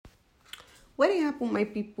When it happen, my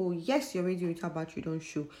people, yes, your radio without battery don't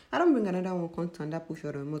show. I don't bring another one content that push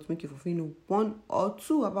your remote, make you fulfill know one or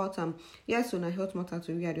two about yes, so na health matter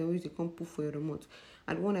to read, they always come put for your remote.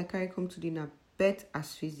 And one I carry come today na birth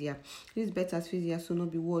asphyxia. This birth asphyxia so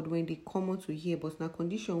not be word when they come out to hear, but na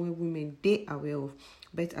condition where women they aware of.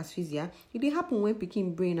 Birth asphyxia, it happen when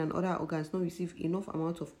pikin brain and other organs not receive enough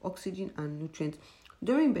amount of oxygen and nutrients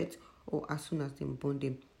during birth or as soon as they born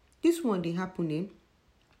them. This one they happen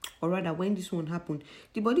or rather when this one happen,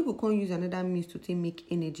 the body go come use another means to take make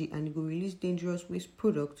energy and it go release dangerous waste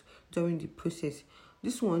product during the process.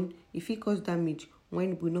 This one, if it cause damage,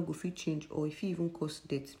 when we not go fit change or if it even cause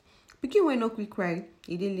death. Pikin wey no quick cry,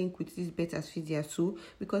 it dey link with this birth asphyxia too,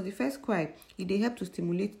 because the first cry, it dey help to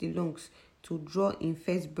stimulate the lungs to draw in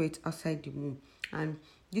first breath outside the womb. And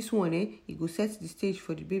this one, it go set the stage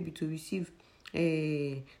for the baby to receive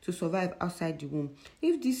to survive outside the womb.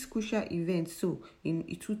 If this crucial event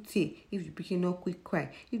it too take, if the pikin not quick cry,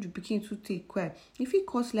 if the pikin too take cry, if it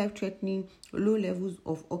cause life-threatening low levels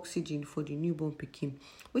of oxygen for the newborn pikin,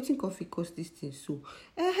 wetin can fit cause this thing so?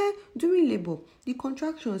 During labor, the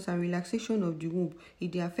contractions and relaxation of the womb,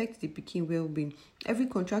 it dey affect the pikin well-being. Every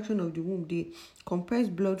contraction of the womb dey compress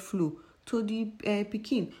blood flow to the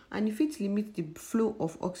pikin, and if it limit the flow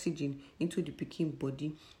of oxygen into the pikin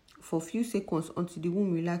body for few seconds until the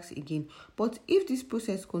womb relax again. But if this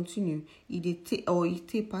process continue, it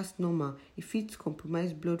take past normal, if it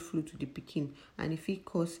compromise blood flow to the pikin and if it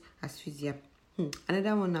cause asphyxia.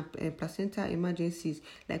 Another one na placenta emergencies,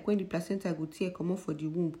 like when the placenta go tear comot for the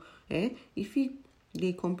womb. If it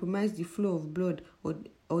they compromise the flow of blood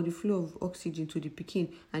or the flow of oxygen to the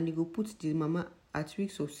pikin, and it go put the mama at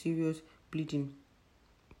risk of serious bleeding.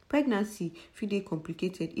 Pregnancy fit dey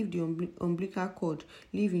complicated if the umbilical cord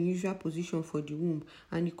leave in usual position for the womb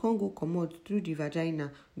and it can't go comot through the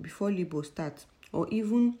vagina before labor starts, or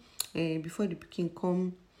even before the pikin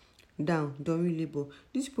come down during labor.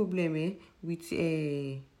 This problem with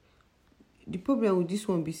the problem with this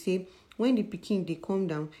one be say when the pikin they come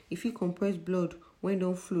down, if it compress blood when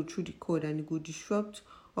don't flow through the cord, and it go disrupt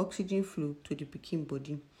oxygen flow to the pikin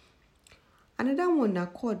body. Another one na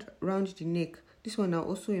cord round the neck. This one na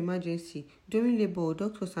also emergency. During labor,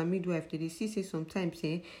 doctors and midwife they see say sometimes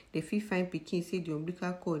they fit find pikin say the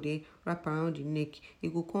umbilical cord wrap around the neck.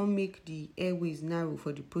 It go come make the airways narrow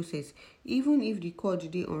for the process. Even if the cord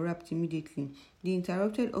they unwrapped immediately, the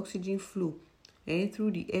interrupted oxygen flow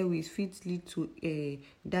through the airways fit lead to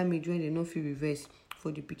damage when they not feel reverse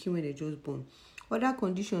for the pikin when they just born. Other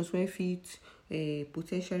conditions when fit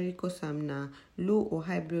potentially cause na low or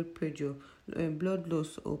high blood pressure, blood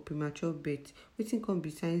loss or premature birth. Wetin come be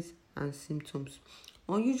signs and symptoms?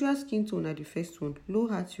 Unusual skin tone are the first one. Low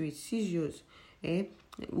heart rate, seizures,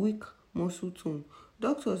 weak muscle tone.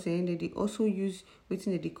 Doctors they also use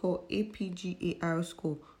wetin they call APGAR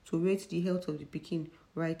score to rate the health of the pikin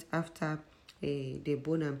right after they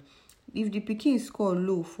born am. If the pikin score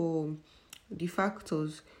low for the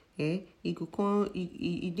factors, it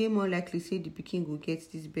dey more likely say the pikin go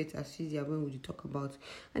get this birth asphyxia when we talk about.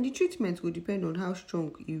 And the treatment will depend on how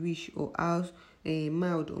strong e reach or how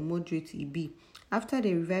mild or moderate e be. After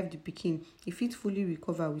they revive the pikin, e fit fully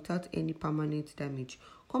recover without any permanent damage.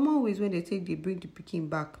 Common ways when they bring the pikin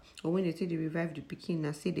back, or when they revive the pikin,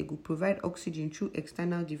 na say they go provide oxygen through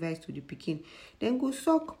external device to the pikin, then go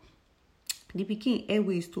suck the pikin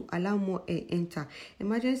airways to allow more air enter.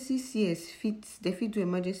 Emergency CS they fit do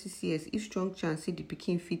emergency CS if strong chance say the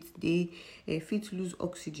pikin fit lose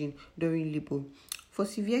oxygen during labor. For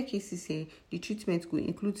severe cases, the treatment will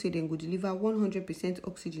include say they go deliver 100%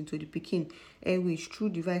 oxygen to the pikin airways through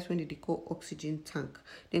device when they call oxygen tank.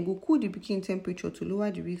 Then go cool the pikin temperature to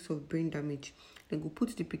lower the risk of brain damage. Then go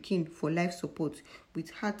put the pikin for life support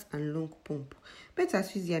with heart and lung pump. Birth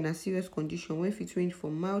asphyxia na serious condition when fit range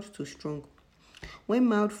from mild to strong. When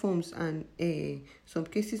mild forms and some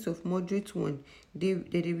cases of moderate one, they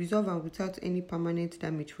resolve and without any permanent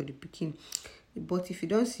damage for the pikin. But if it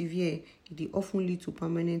don't severe, it often lead to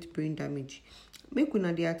permanent brain damage. Make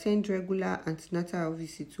una dey attend regular antenatal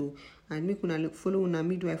visit too, and make una follow una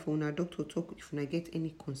midwife or una doctor talk if una get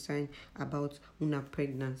any concern about una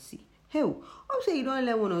pregnancy. Hope say you don't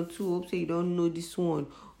learn one or two. Hope say you don't know this one.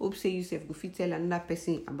 Hope say you sef go fit tell another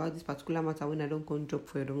person about this particular matter when I don't come drop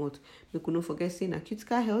for your remote. Make you no forget say na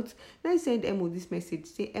critical health. Now send Mo this message.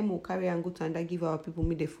 Say Mo carry and go to and give our people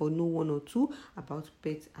me for know one or two about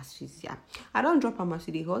birth asphyxia. I don't drop am as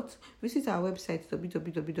e dey hot. Visit our website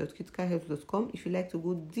www.criticalhealth.com if you like to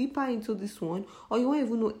go deeper into this one, or you won't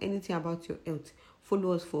even know anything about your health.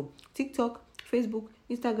 Follow us for TikTok, Facebook,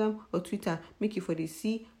 Instagram or Twitter, make you for dey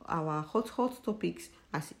see our hot topics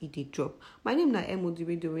as e dey drop. My name na Mo, the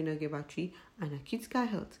radio wey no get battery, and na critical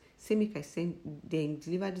health say make I send dem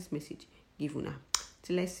deliver this message give una.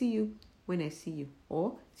 Till I see you when I see you,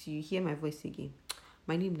 or till you hear my voice again.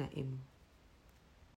 My name na Mo.